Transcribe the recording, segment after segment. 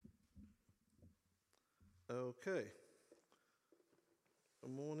Okay.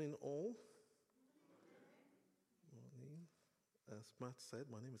 Good morning, all. Morning. As Matt said,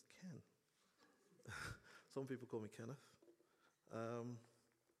 my name is Ken. Some people call me Kenneth.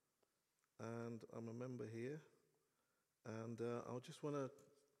 And I'm a member here. And I just want to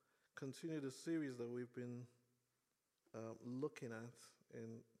continue the series that we've been looking at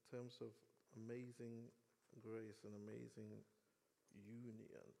in terms of amazing grace and amazing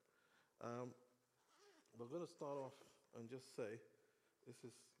union. We're going to start off and just say, this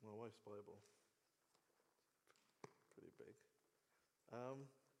is my wife's Bible. Pretty big.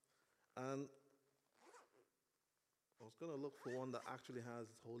 And I was going to look for one that actually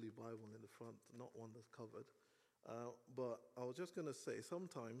has Holy Bible in the front, not one that's covered. But I was just going to say,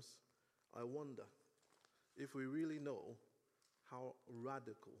 sometimes I wonder if we really know how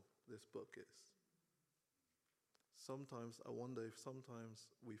radical this book is. Sometimes I wonder if sometimes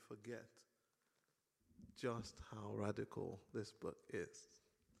we forget just how radical this book is.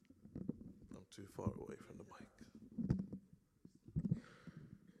 I'm too far away from the mic.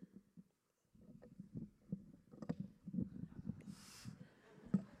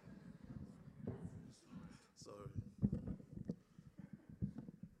 Sorry.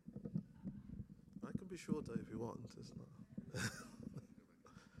 I can be shorter if you want. It's not. Is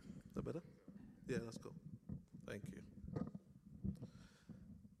that better? Yeah, that's cool. Thank you.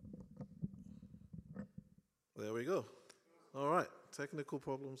 There we go. All right. Technical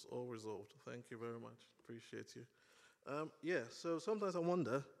problems all resolved. Thank you very much. Appreciate you. So sometimes I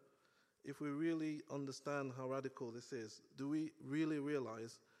wonder if we really understand how radical this is. Do we really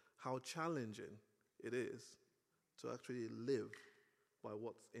realize how challenging it is to actually live by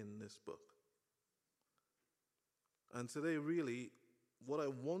what's in this book? And today, really, what I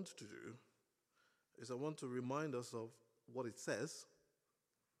want to do is I want to remind us of what it says,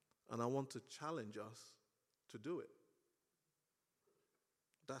 and I want to challenge us to do it.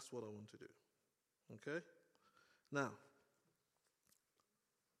 That's what I want to do. Okay? Now,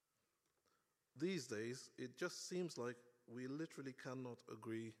 these days, it just seems like we literally cannot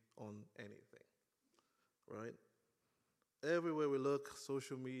agree on anything, right? Everywhere we look,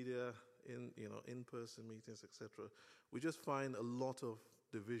 social media, in-person meetings, etc., we just find a lot of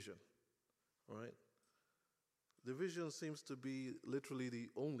division, right? Division seems to be literally the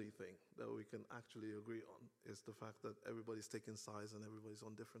only thing that we can actually agree on, is the fact that everybody's taking sides and everybody's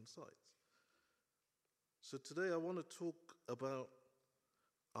on different sides. So today I want to talk about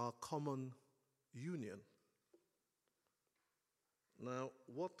our common union. Now,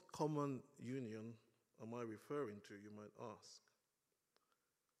 what common union am I referring to, you might ask?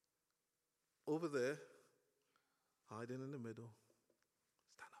 Over there, hiding in the middle,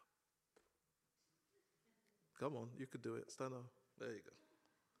 stand up. Come on, you could do it. Stand up. There you go.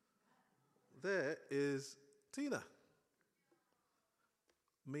 There is Tina.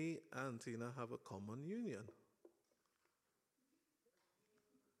 Me and Tina have a common union.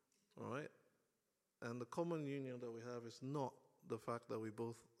 All right? And the common union that we have is not the fact that we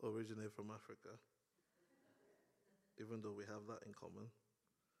both originate from Africa, even though we have that in common.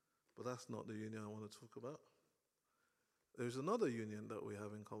 But that's not the union I want to talk about. There's another union that we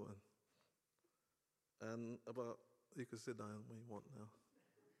have in common. And you can sit down when you want now.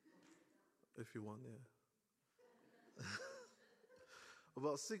 If you want, yeah.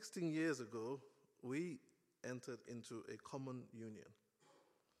 About 16 years ago, we entered into a common union.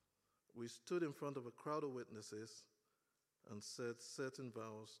 We stood in front of a crowd of witnesses and said certain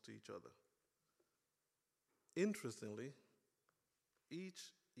vows to each other. Interestingly,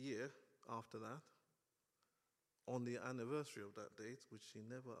 each year after that, on the anniversary of that date, which she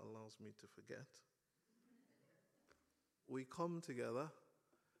never allows me to forget, we come together,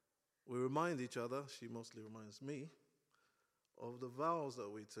 we remind each other, she mostly reminds me, of the vows that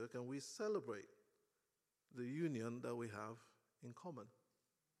we took, and we celebrate the union that we have in common.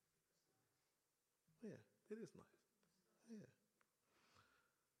 Yeah, it is nice. Yeah.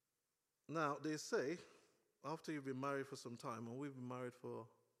 Now, they say, after you've been married for some time, and we've been married for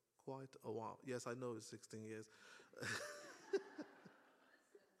quite a while. Yes, I know it's 16 years.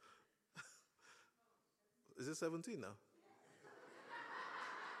 Is it 17 now?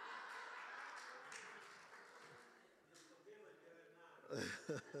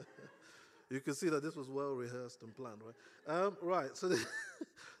 You can see that this was well rehearsed and planned, right? Right, so they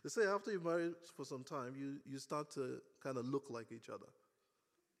say after you're married for some time, you start to kind of look like each other.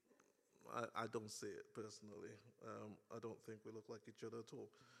 I don't see it personally. I don't think we look like each other at all.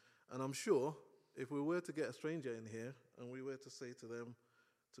 And I'm sure if we were to get a stranger in here and we were to say to them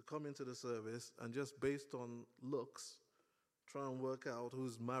to come into the service and just based on looks, try and work out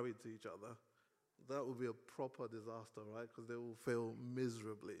who's married to each other, that would be a proper disaster, right? Because they will fail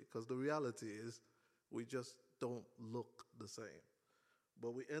miserably. Because the reality is, we just don't look the same.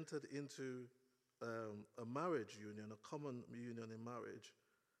 But we entered into a marriage union, a common union in marriage,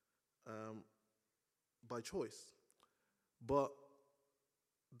 by choice. But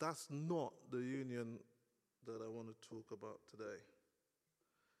that's not the union that I want to talk about today.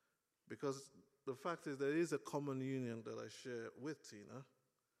 Because the fact is, there is a common union that I share with Tina,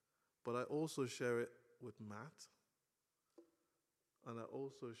 but I also share it with Matt, and I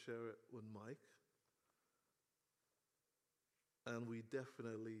also share it with Mike, and we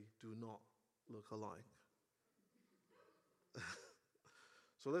definitely do not look alike.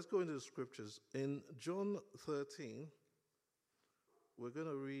 So let's go into the scriptures. In John 13, we're going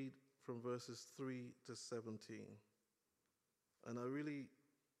to read from verses 3 to 17. And I really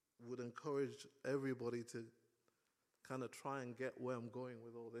would encourage everybody to kind of try and get where I'm going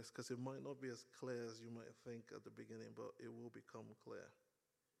with all this, because it might not be as clear as you might think at the beginning, but it will become clear.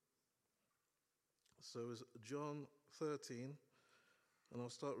 So it's John 13, and I'll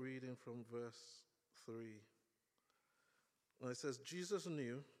start reading from verse 3. And it says, Jesus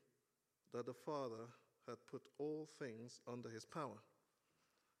knew that the Father had put all things under his power,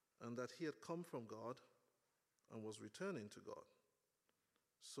 and that he had come from God and was returning to God.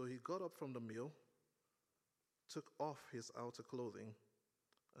 So he got up from the meal, took off his outer clothing,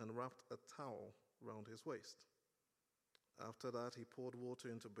 and wrapped a towel round his waist. After that, he poured water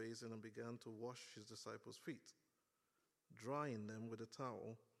into a basin and began to wash his disciples' feet, drying them with a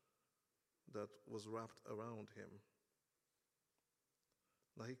towel that was wrapped around him.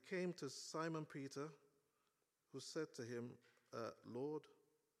 Now he came to Simon Peter, who said to him, Lord,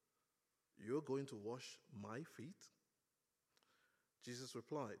 you're going to wash my feet? Jesus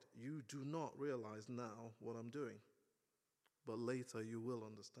replied, you do not realize now what I'm doing, but later you will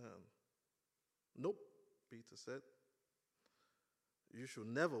understand. Nope, Peter said. You should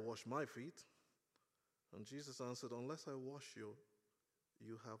never wash my feet. And Jesus answered, unless I wash you,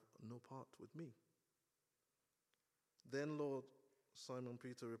 you have no part with me. Then Lord, Simon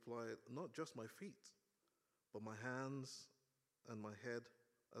Peter replied, not just my feet, but my hands and my head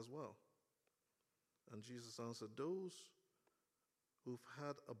as well. And Jesus answered, those who've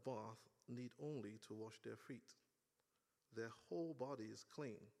had a bath need only to wash their feet. Their whole body is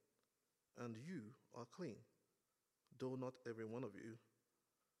clean, and you are clean, though not every one of you.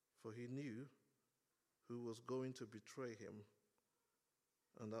 For he knew who was going to betray him,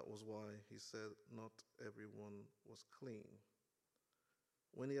 and that was why he said not everyone was clean.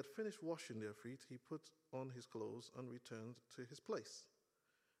 When he had finished washing their feet, he put on his clothes and returned to his place.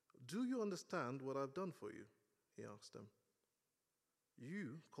 Do you understand what I've done for you? He asked them.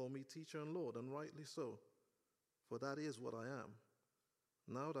 You call me teacher and Lord, and rightly so, for that is what I am.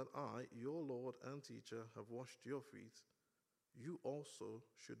 Now that I, your Lord and teacher, have washed your feet, you also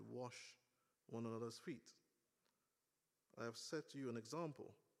should wash one another's feet. I have set you an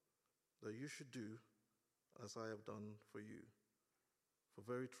example that you should do as I have done for you. For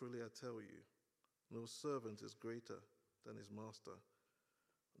very truly I tell you, no servant is greater than his master,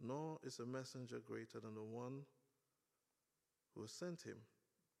 nor is a messenger greater than the one who has sent him.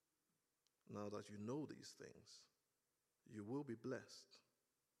 Now that you know these things, you will be blessed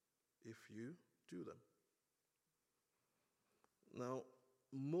if you do them. Now,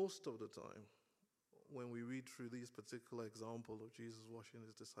 most of the time, when we read through these particular examples of Jesus washing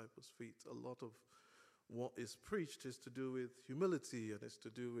his disciples' feet, a lot of what is preached is to do with humility, and it's to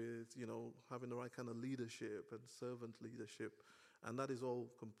do with, having the right kind of leadership and servant leadership. And that is all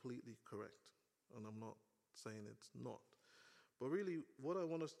completely correct. And I'm not saying it's not. But really, what I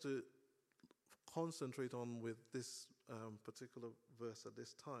want us to concentrate on with this particular verse at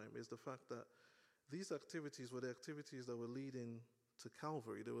this time is the fact that these activities were the activities that were leading to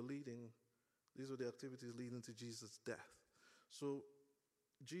Calvary. These were the activities leading to Jesus' death. So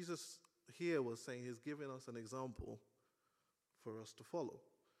Jesus here was saying he's giving us an example for us to follow.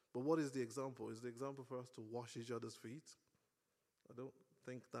 But what is the example? Is the example for us to wash each other's feet? I don't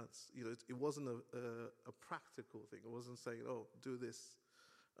think that's, it wasn't a practical thing. It wasn't saying, oh, do this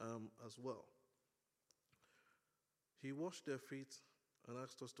as well. He washed their feet and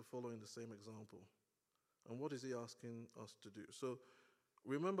asked us to follow in the same example. And what is he asking us to do? So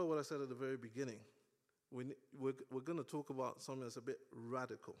remember what I said at the very beginning. We're going to talk about something that's a bit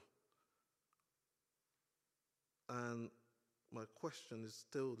radical. And my question is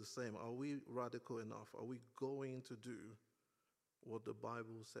still the same. Are we radical enough? Are we going to do what the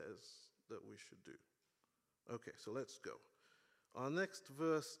Bible says that we should do? Okay, so let's go. Our next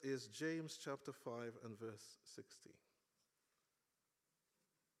verse is James chapter 5 and verse 16.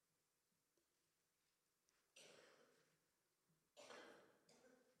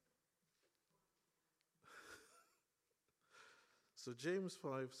 So James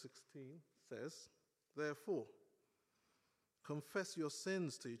 5:16 says, "Therefore, confess your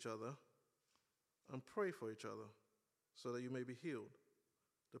sins to each other and pray for each other so that you may be healed.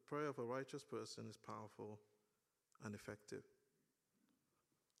 The prayer of a righteous person is powerful and effective."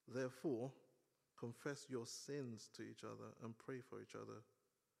 Therefore, confess your sins to each other and pray for each other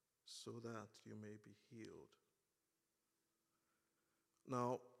so that you may be healed.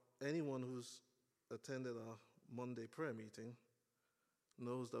 Now, anyone who's attended our Monday prayer meeting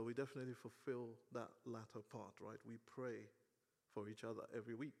knows that we definitely fulfill that latter part, right? We pray for each other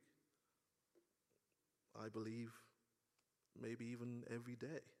every week. I believe maybe even every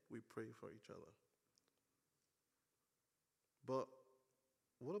day we pray for each other. But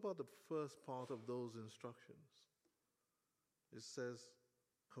what about the first part of those instructions? It says,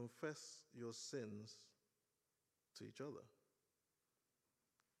 confess your sins to each other.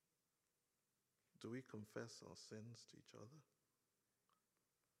 Do we confess our sins to each other?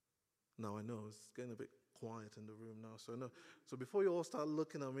 Now I know it's getting a bit quiet in the room now, so before you all start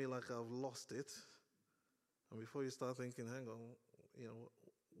looking at me like I've lost it, and before you start thinking, hang on,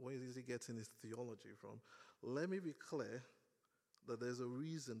 where is he getting his theology from? Let me be clear that there's a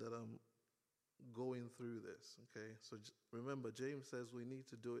reason that I'm going through this, okay? So remember, James says we need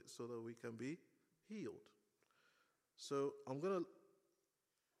to do it so that we can be healed. So I'm going to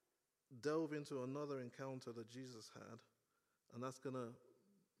delve into another encounter that Jesus had, and that's going to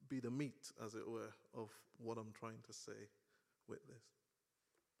be the meat, as it were, of what I'm trying to say with this.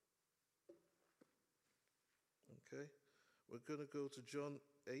 Okay? We're going to go to John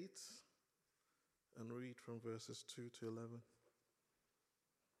 8 and read from verses 2 to 11.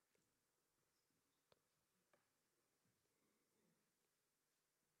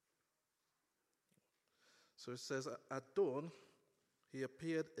 So it says, at dawn, he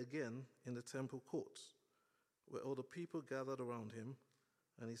appeared again in the temple courts, where all the people gathered around him,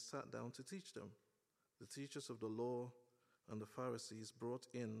 and he sat down to teach them. The teachers of the law and the Pharisees brought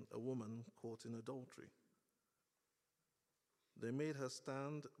in a woman caught in adultery. They made her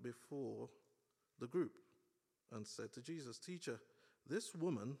stand before the group and said to Jesus, "Teacher, this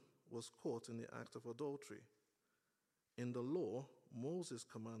woman was caught in the act of adultery. In the law, Moses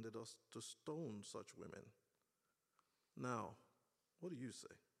commanded us to stone such women. Now, what do you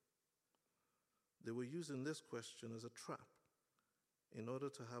say?" They were using this question as a trap in order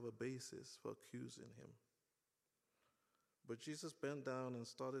to have a basis for accusing him. But Jesus bent down and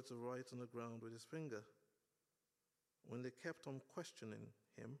started to write on the ground with his finger. When they kept on questioning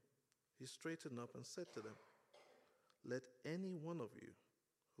him, he straightened up and said to them, "Let any one of you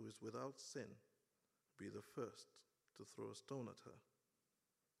who is without sin be the first to throw a stone at her."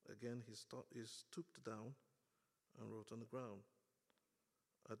 Again, he stooped down and wrote on the ground.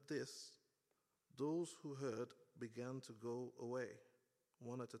 At this, those who heard began to go away,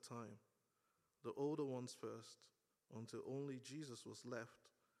 one at a time, the older ones first, until only Jesus was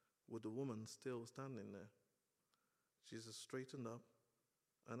left with the woman still standing there. Jesus straightened up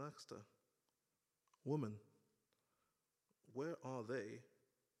and asked her, "Woman, where are they?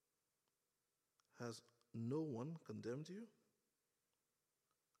 Has no one condemned you?"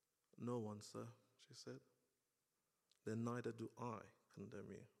 "No one, sir," she said. "Then neither do I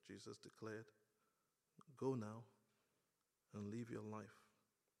condemn you," Jesus declared. "Go now and live your life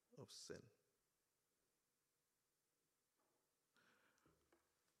of sin."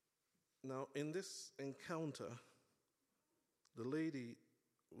 Now, in this encounter, the lady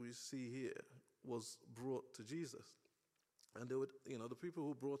we see here was brought to Jesus. And the people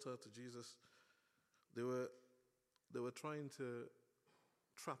who brought her to Jesus, they were trying to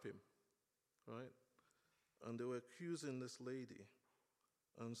trap him, right? And they were accusing this lady.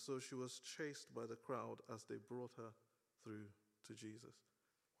 And so she was chased by the crowd as they brought her through to Jesus.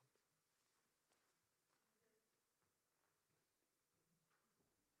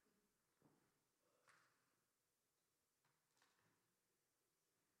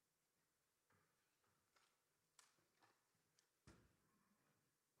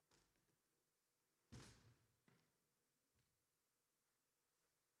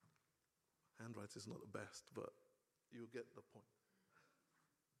 Handwriting is not the best, but you get the point.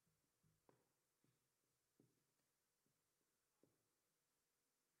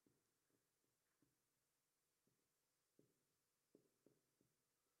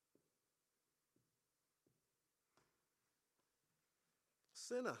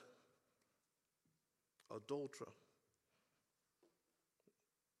 Sinner, adulterer.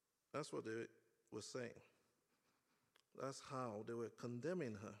 That's what they were saying. That's how they were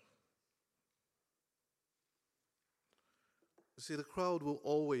condemning her. You see, the crowd will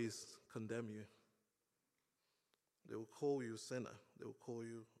always condemn you. They will call you sinner. They will call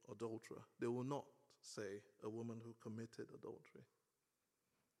you adulterer. They will not say a woman who committed adultery.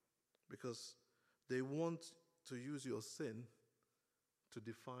 Because they want to use your sin to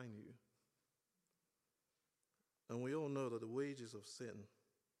define you. And we all know that the wages of sin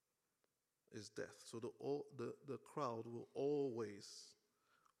is death. So the crowd will always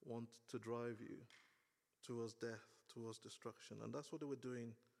want to drive you towards death, towards destruction. And that's what they were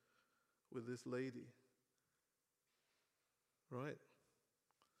doing with this lady. Right?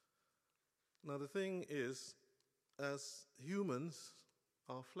 Now the thing is, as humans,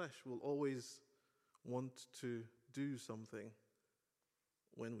 our flesh will always want to do something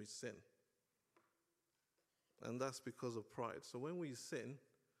when we sin. And that's because of pride. So when we sin,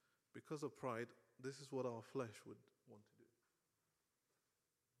 because of pride, this is what our flesh would want to do.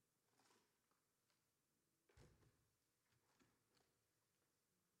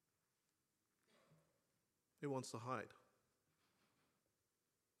 It wants to hide.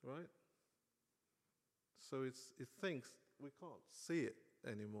 Right? So it thinks we can't see it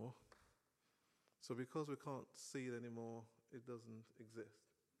anymore. So because we can't see it anymore, it doesn't exist.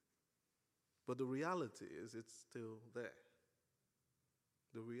 But the reality is it's still there.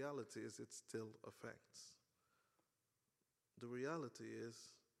 The reality is it still affects. The reality is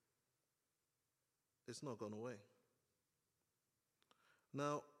it's not gone away.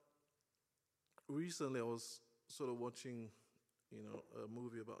 Now, recently I was sort of watching, a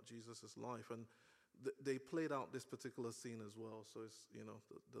movie about Jesus' life, and they played out this particular scene as well. So it's,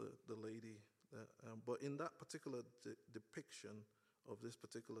 the lady. But in that particular depiction of this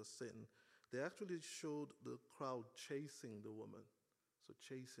particular sin, they actually showed the crowd chasing the woman. So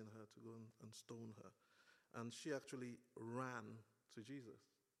chasing her to go and stone her. And she actually ran to Jesus.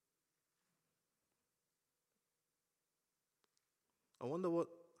 I wonder what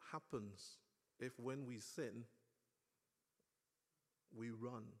happens if when we sin, we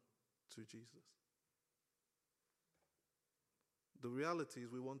run to Jesus. The reality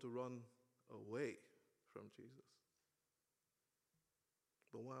is we want to run away from Jesus.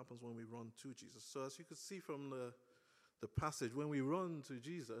 But what happens when we run to Jesus? So as you can see from the passage, when we run to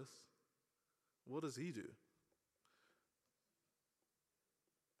Jesus, what does he do?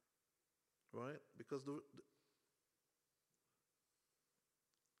 Right? Because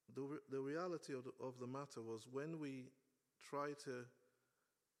the reality of the matter was when we try to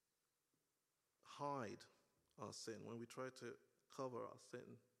hide our sin, when we try to cover our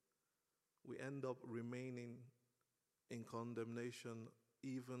sin, we end up remaining in condemnation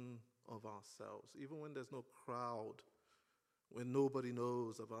even of ourselves. Even when there's no crowd, when nobody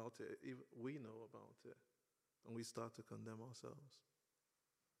knows about it, even we know about it, and we start to condemn ourselves.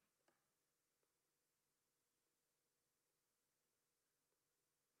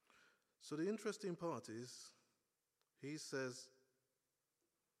 So the interesting part is, he says,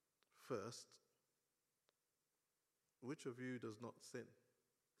 first, which of you does not sin?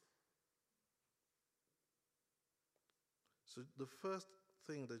 So the first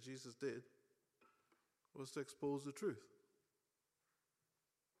thing that Jesus did was to expose the truth.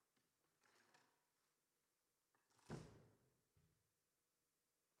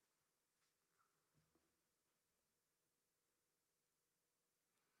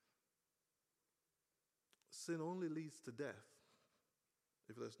 Sin only leads to death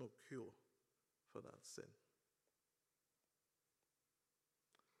if there's no cure for that sin.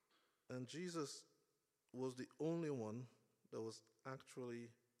 And Jesus was the only one that was actually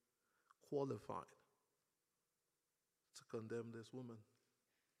qualified to condemn this woman.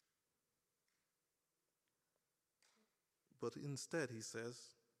 But instead, he says,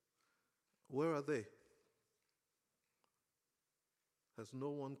 where are they? Has no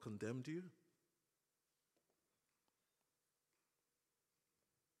one condemned you?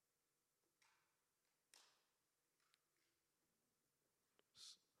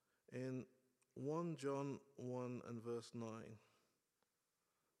 In 1 John 1 and verse 9,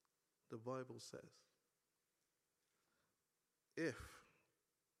 the Bible says, if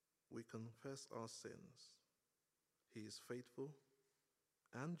we confess our sins, he is faithful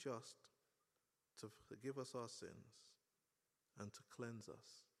and just to forgive us our sins and to cleanse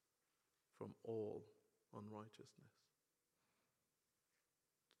us from all unrighteousness.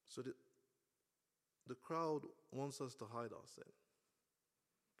 So the crowd wants us to hide our sin.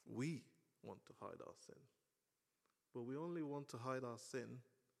 We want to hide our sin. But we only want to hide our sin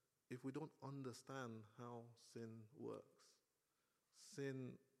if we don't understand how sin works.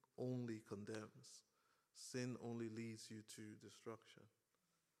 Sin only condemns. Sin only leads you to destruction.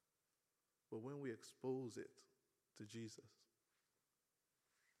 But when we expose it to Jesus,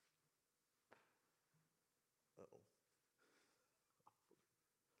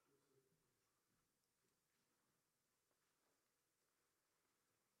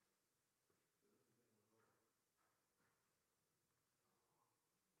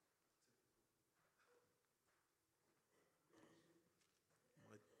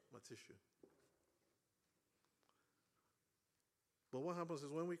 tissue. But what happens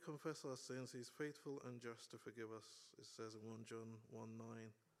is when we confess our sins, He's faithful and just to forgive us. It says in 1 John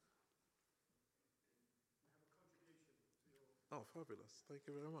 1:9. Oh, fabulous. Thank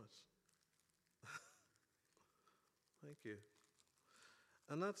you very much. Thank you.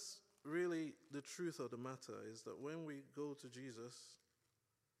 And that's really the truth of the matter, is that when we go to Jesus,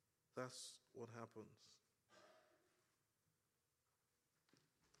 that's what happens.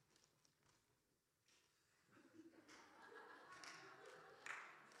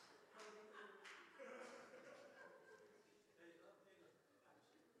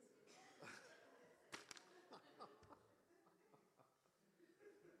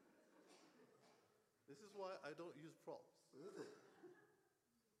 This is why I don't use props.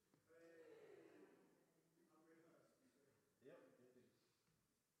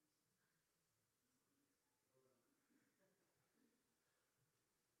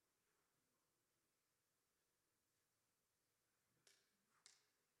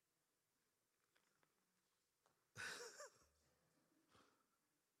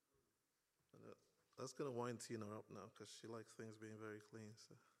 That's going to wind Tina up now because she likes things being very clean.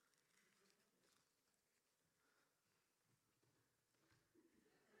 So.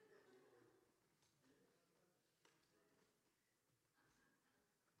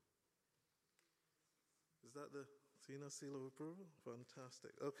 Is that the Tina seal of approval?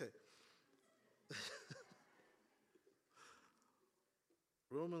 Fantastic. Okay.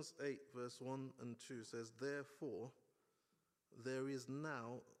 Romans 8, verse 1 and 2 says, "Therefore, there is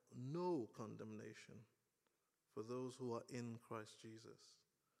now no condemnation for those who are in Christ Jesus.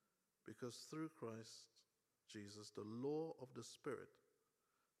 Because through Christ Jesus, the law of the Spirit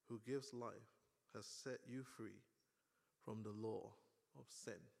who gives life has set you free from the law of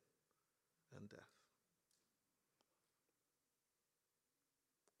sin and death."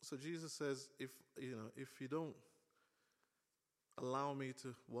 So Jesus says, if you don't allow me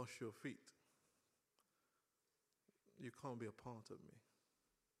to wash your feet, you can't be a part of me.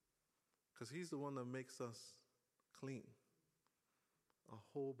 Because He's the one that makes us clean, our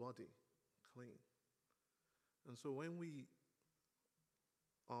whole body clean. And so when we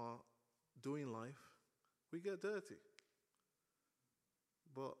are doing life, we get dirty.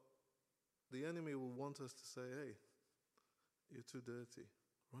 But the enemy will want us to say, "Hey, you're too dirty.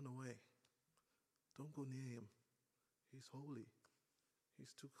 Run away. Don't go near him. He's holy.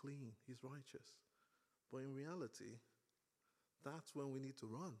 He's too clean. He's righteous." But in reality, that's when we need to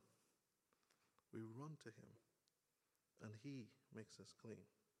run. We run to Him, and He makes us clean.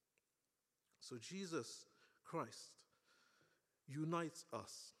 So Jesus Christ unites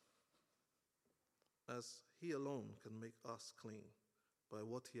us, as He alone can make us clean by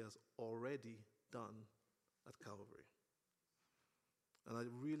what He has already done at Calvary. And I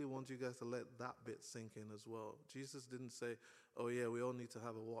really want you guys to let that bit sink in as well. Jesus didn't say, "Oh yeah, we all need to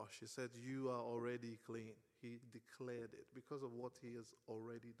have a wash." He said, "You are already clean." He declared it. Because of what He has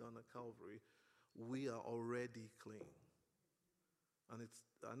already done at Calvary, we are already clean. And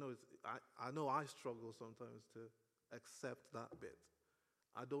I know I struggle sometimes to accept that bit.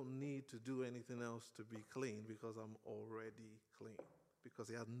 I don't need to do anything else to be clean because I'm already clean. Because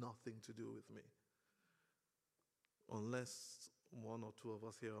it had nothing to do with me. Unless one or two of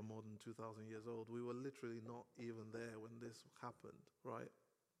us here are more than 2,000 years old. We were literally not even there when this happened, right?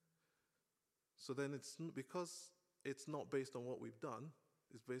 So then because it's not based on what we've done,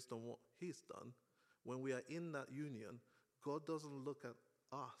 it's based on what He's done. When we are in that union, God doesn't look at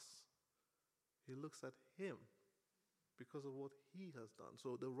us. He looks at Him because of what He has done.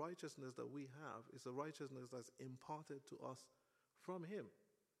 So the righteousness that we have is a righteousness that's imparted to us from Him.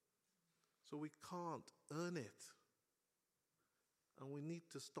 So we can't earn it. And we need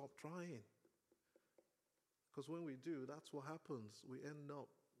to stop trying. Because when we do, that's what happens. We end up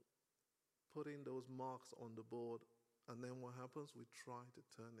putting those marks on the board, and then what happens? We try to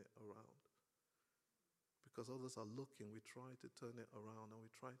turn it around. Because others are looking, we try to turn it around, and we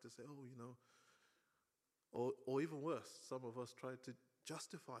try to say, or even worse, some of us try to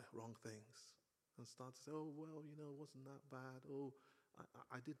justify wrong things and start to say, it wasn't that bad.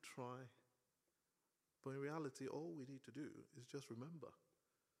 I did try. But in reality, all we need to do is just remember.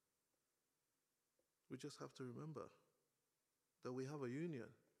 We just have to remember that we have a union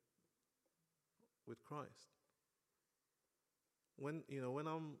with Christ. When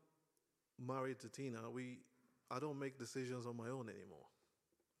I'm married to Tina, I don't make decisions on my own anymore.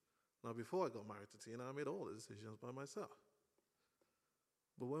 Now, before I got married to Tina, I made all the decisions by myself.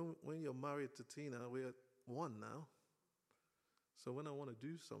 But when you're married to Tina, we're one now. So when I want to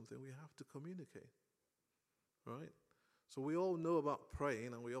do something, we have to communicate. Right? So we all know about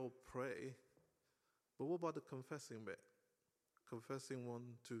praying and we all pray, but what about the confessing bit? Confessing one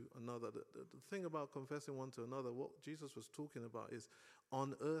to another. The thing about confessing one to another, what Jesus was talking about is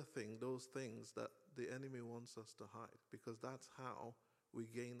unearthing those things that the enemy wants us to hide, because that's how we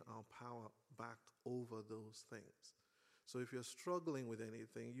gain our power back over those things. So if you're struggling with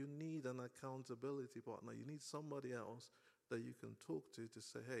anything, you need an accountability partner. You need somebody else that you can talk to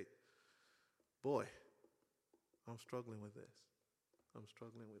say, hey, boy, I'm struggling with this. I'm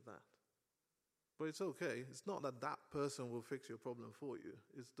struggling with that. But it's okay. It's not that that person will fix your problem for you.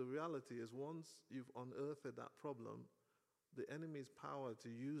 It's the reality is once you've unearthed that problem, the enemy's power to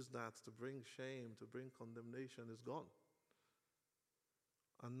use that to bring shame, to bring condemnation is gone.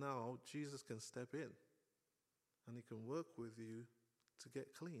 And now Jesus can step in and he can work with you to get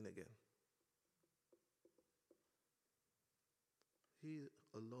clean again. He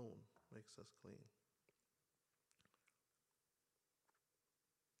alone makes us clean.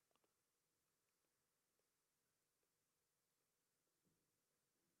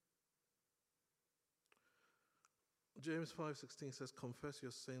 James 5:16 says, confess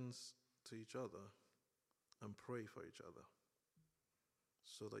your sins to each other and pray for each other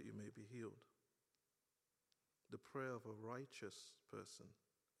so that you may be healed. The prayer of a righteous person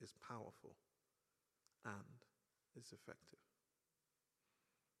is powerful and is effective.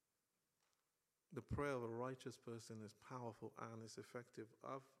 The prayer of a righteous person is powerful and is effective.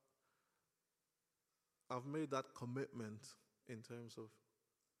 I've made that commitment in terms of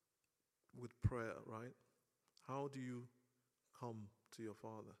with prayer, right? How do you come to your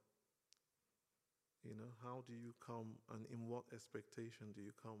Father? You know, how do you come and in what expectation do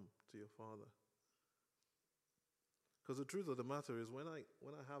you come to your Father? Because the truth of the matter is when I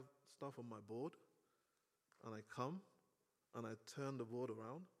have stuff on my board and I come and I turn the board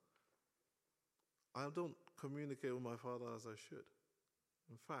around, I don't communicate with my Father as I should.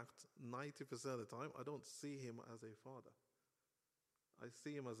 In fact, 90% of the time, I don't see him as a father. I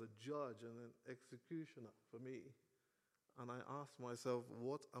see him as a judge and an executioner for me. And I ask myself,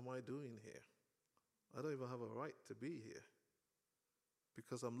 what am I doing here? I don't even have a right to be here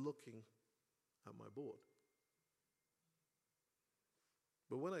because I'm looking at my board.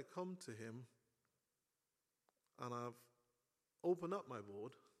 But when I come to him and I've opened up my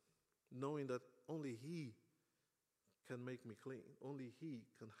board, knowing that only he can make me clean, only he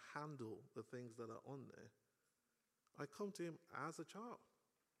can handle the things that are on there, I come to him as a child.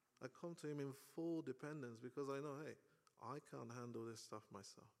 I come to him in full dependence because I know, hey, I can't handle this stuff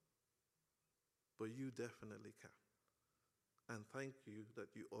myself. But you definitely can. And thank you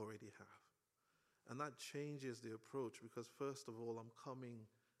that you already have. And that changes the approach because first of all, I'm coming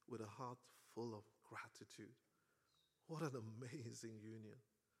with a heart full of gratitude. What an amazing union.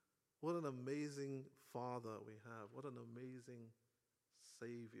 What an amazing Father we have. What an amazing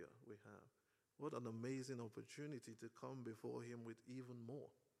Savior we have. What an amazing opportunity to come before him with even more.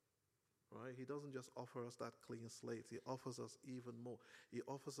 Right? He doesn't just offer us that clean slate. He offers us even more. He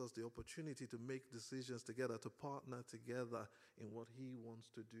offers us the opportunity to make decisions together, to partner together in what he wants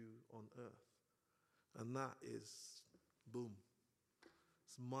to do on earth. And that is, boom.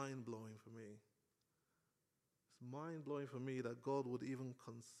 It's mind-blowing for me. It's mind-blowing for me that God would even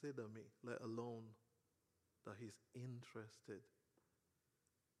consider me, let alone that he's interested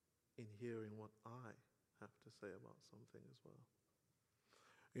in hearing what I have to say about something as well.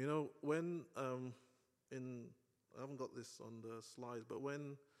 You know, when, I haven't got this on the slides, but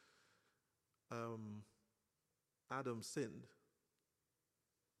when Adam sinned,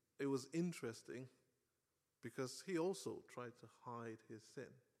 it was interesting because he also tried to hide his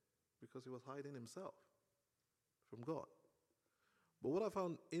sin because he was hiding himself from God. But what I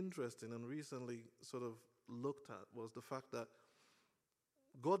found interesting and recently sort of looked at was the fact that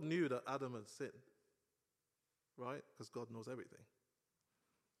God knew that Adam had sinned, right? Because God knows everything.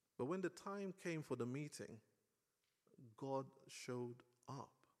 But when the time came for the meeting, God showed up.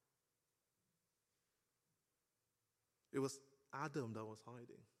 It was Adam that was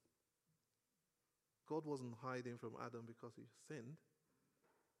hiding. God wasn't hiding from Adam because he sinned.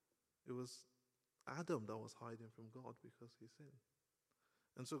 It was Adam that was hiding from God because he sinned.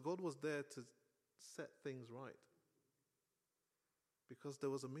 And so God was there to set things right. Because there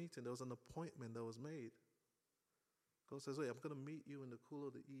was a meeting, there was an appointment that was made. God says, hey, I'm going to meet you in the cool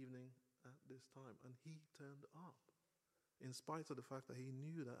of the evening at this time. And he turned up, in spite of the fact that he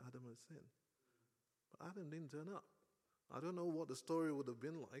knew that Adam had sinned. But Adam didn't turn up. I don't know what the story would have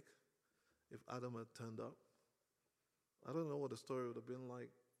been like if Adam had turned up. I don't know what the story would have been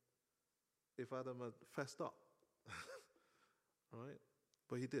like if Adam had fessed up. Right?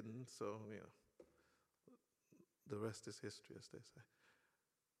 But he didn't, so, yeah. the rest is history, as they say.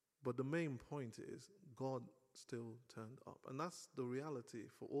 But the main point is God still turned up. And that's the reality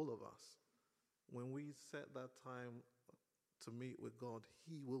for all of us. When we set that time to meet with God,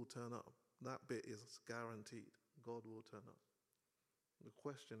 He will turn up. That bit is guaranteed. God will turn up. The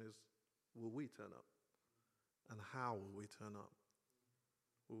question is, will we turn up? And how will we turn up?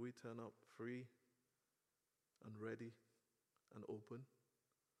 Will we turn up free and ready and open?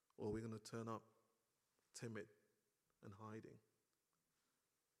 Or are we going to turn up timid and hiding,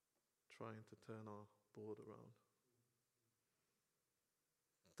 trying to turn our board around?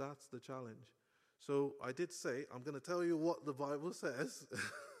 That's the challenge. So I did say, I'm going to tell you what the Bible says,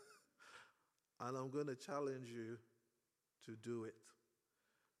 and I'm going to challenge you to do it.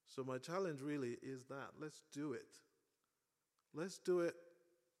 So my challenge really is that. Let's do it. Let's do it,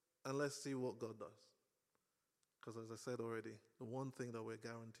 and let's see what God does. Because as I said already, the one thing that we're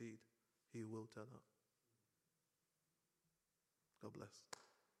guaranteed, He will turn up. God bless.